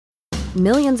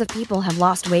Millions of people have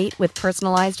lost weight with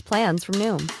personalized plans from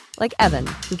Noom. Like Evan,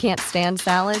 who can't stand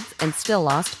salads and still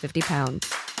lost 50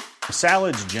 pounds.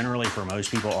 Salads generally for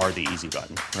most people are the easy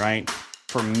button, right?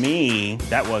 For me,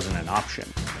 that wasn't an option.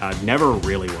 I never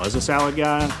really was a salad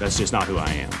guy. That's just not who I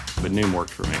am. But Noom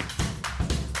worked for me.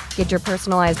 Get your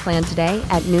personalized plan today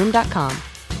at Noom.com.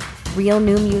 Real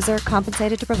Noom user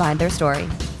compensated to provide their story.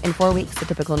 In 4 weeks, the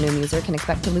typical Noom user can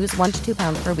expect to lose 1 to 2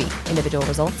 pounds per week. Individual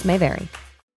results may vary.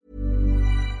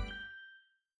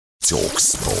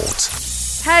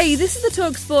 TalkSPORT. Hey, this is the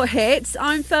TalkSPORT Hit.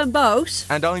 I'm Fern Bolt.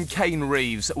 And I'm Kane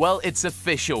Reeves. Well, it's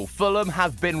official. Fulham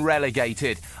have been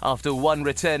relegated. After one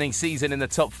returning season in the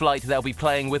top flight, they'll be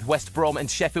playing with West Brom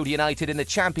and Sheffield United in the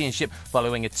Championship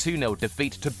following a 2-0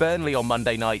 defeat to Burnley on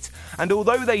Monday night. And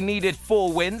although they needed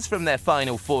 4 wins from their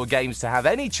final 4 games to have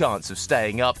any chance of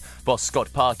staying up, boss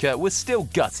Scott Parker was still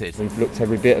gutted. We've looked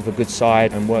every bit of a good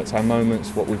side and worked our moments.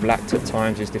 What we've lacked at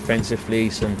times is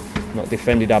defensively, and not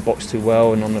defended our box too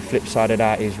well, and on the flip side of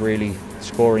that is really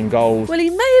scoring goals. Well,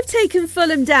 he may have taken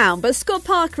Fulham down, but Scott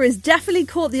Parker has definitely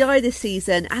caught the eye this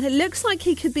season, and it looks like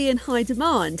he could be in high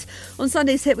demand. On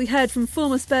Sunday's Hit, we heard from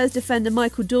former Spurs defender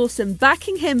Michael Dawson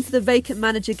backing him for the vacant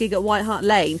manager gig at White Hart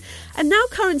Lane, and now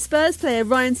current Spurs player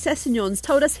Ryan Sessegnon's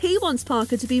told us he wants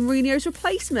Parker to be Mourinho's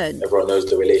replacement. Everyone knows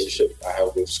the relationship I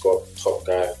have with Scott, top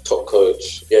guy, top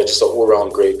coach. Yeah, just an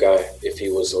all-round great guy. If he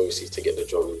was obviously to get the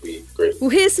job, it would be great. Well,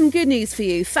 here's some good news for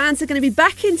you. Fans are going to be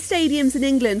back in stadiums in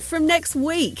England from next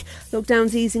week.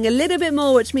 Lockdown's easing a little bit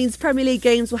more, which means Premier League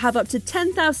games will have up to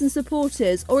 10,000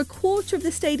 supporters, or a quarter of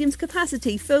the stadium's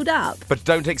capacity filled up. But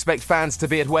don't expect fans to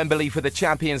be at Wembley for the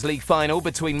Champions League final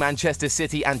between Manchester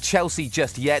City and Chelsea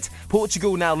just yet.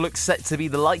 Portugal now looks set to be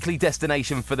the likely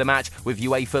destination for the match, with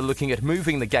UEFA looking at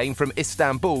moving the game from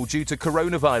Istanbul due to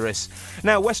coronavirus.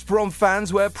 Now, West Brom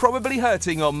fans were probably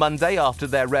hurting on Monday after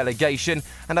their relegation,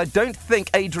 and I don't think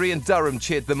Adrian Durham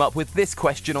cheered them up with this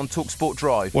question on TalkSport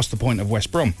Drive. What's the point of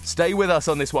West Brom? Stay with us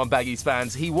on this one, Baggies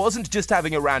fans. He wasn't just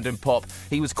having a random pop,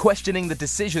 he was questioning the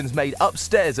decisions made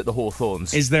upstairs at the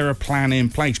Hawthorns. Is there a plan in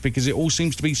place? Because it all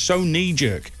seems to be so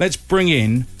knee-jerk. Let's bring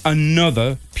in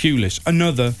another Pulis,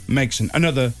 another Megson,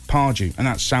 another Pardew, and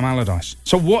that's Sam Allardyce.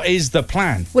 So what is the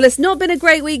plan? Well, it's not been a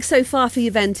great week so far for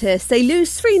Juventus. They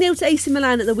lose 3-0 to AC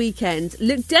Milan at the weekend,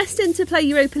 look destined to play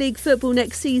Europa League football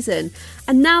next season,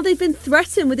 and now they've been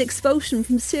threatened with expulsion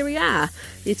from Serie A.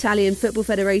 The Italian Football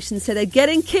Federation said they're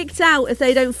getting kicked out if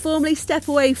they don't formally step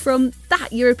away from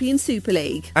that European Super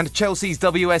League. And Chelsea's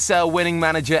WSL winning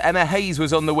manager Emma Hayes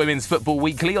was on the Women's Football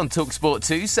Weekly on TalkSport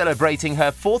 2, celebrating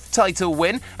her 4th title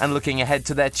win and looking ahead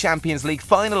to their Champions League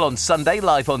final on Sunday,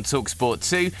 live on TalkSport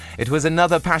 2. It was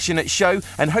another passionate show,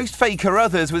 and host Faye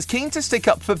Carruthers was keen to stick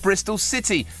up for Bristol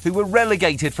City, who were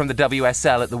relegated from the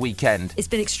WSL at the weekend. It's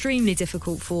been extremely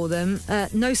difficult for them.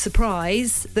 No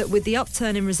surprise that with the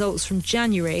upturn in results from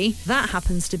January, that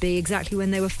happens to be exactly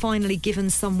when they were finally given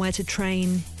somewhere to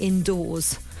train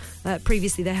indoors.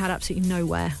 Previously, they had absolutely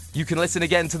nowhere. You can listen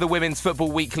again to the Women's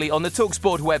Football Weekly on the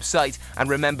TalkSport website. And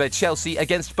remember, Chelsea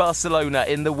against Barcelona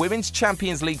in the Women's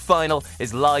Champions League final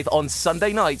is live on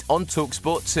Sunday night on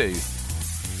TalkSport 2.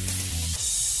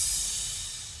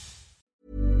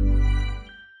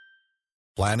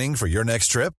 Planning for your next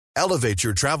trip? Elevate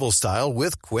your travel style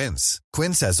with Quince.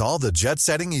 Quince has all the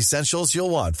jet-setting essentials you'll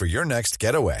want for your next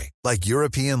getaway, like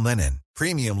European linen,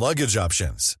 premium luggage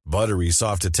options, buttery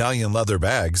soft Italian leather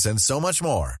bags, and so much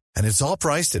more. And it's all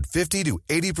priced at 50 to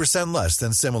 80% less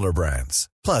than similar brands.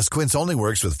 Plus, Quince only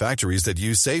works with factories that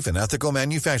use safe and ethical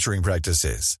manufacturing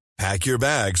practices. Pack your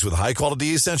bags with high-quality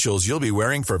essentials you'll be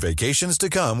wearing for vacations to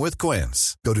come with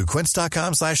Quince. Go to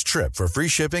quince.com/trip for free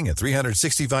shipping and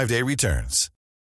 365-day returns.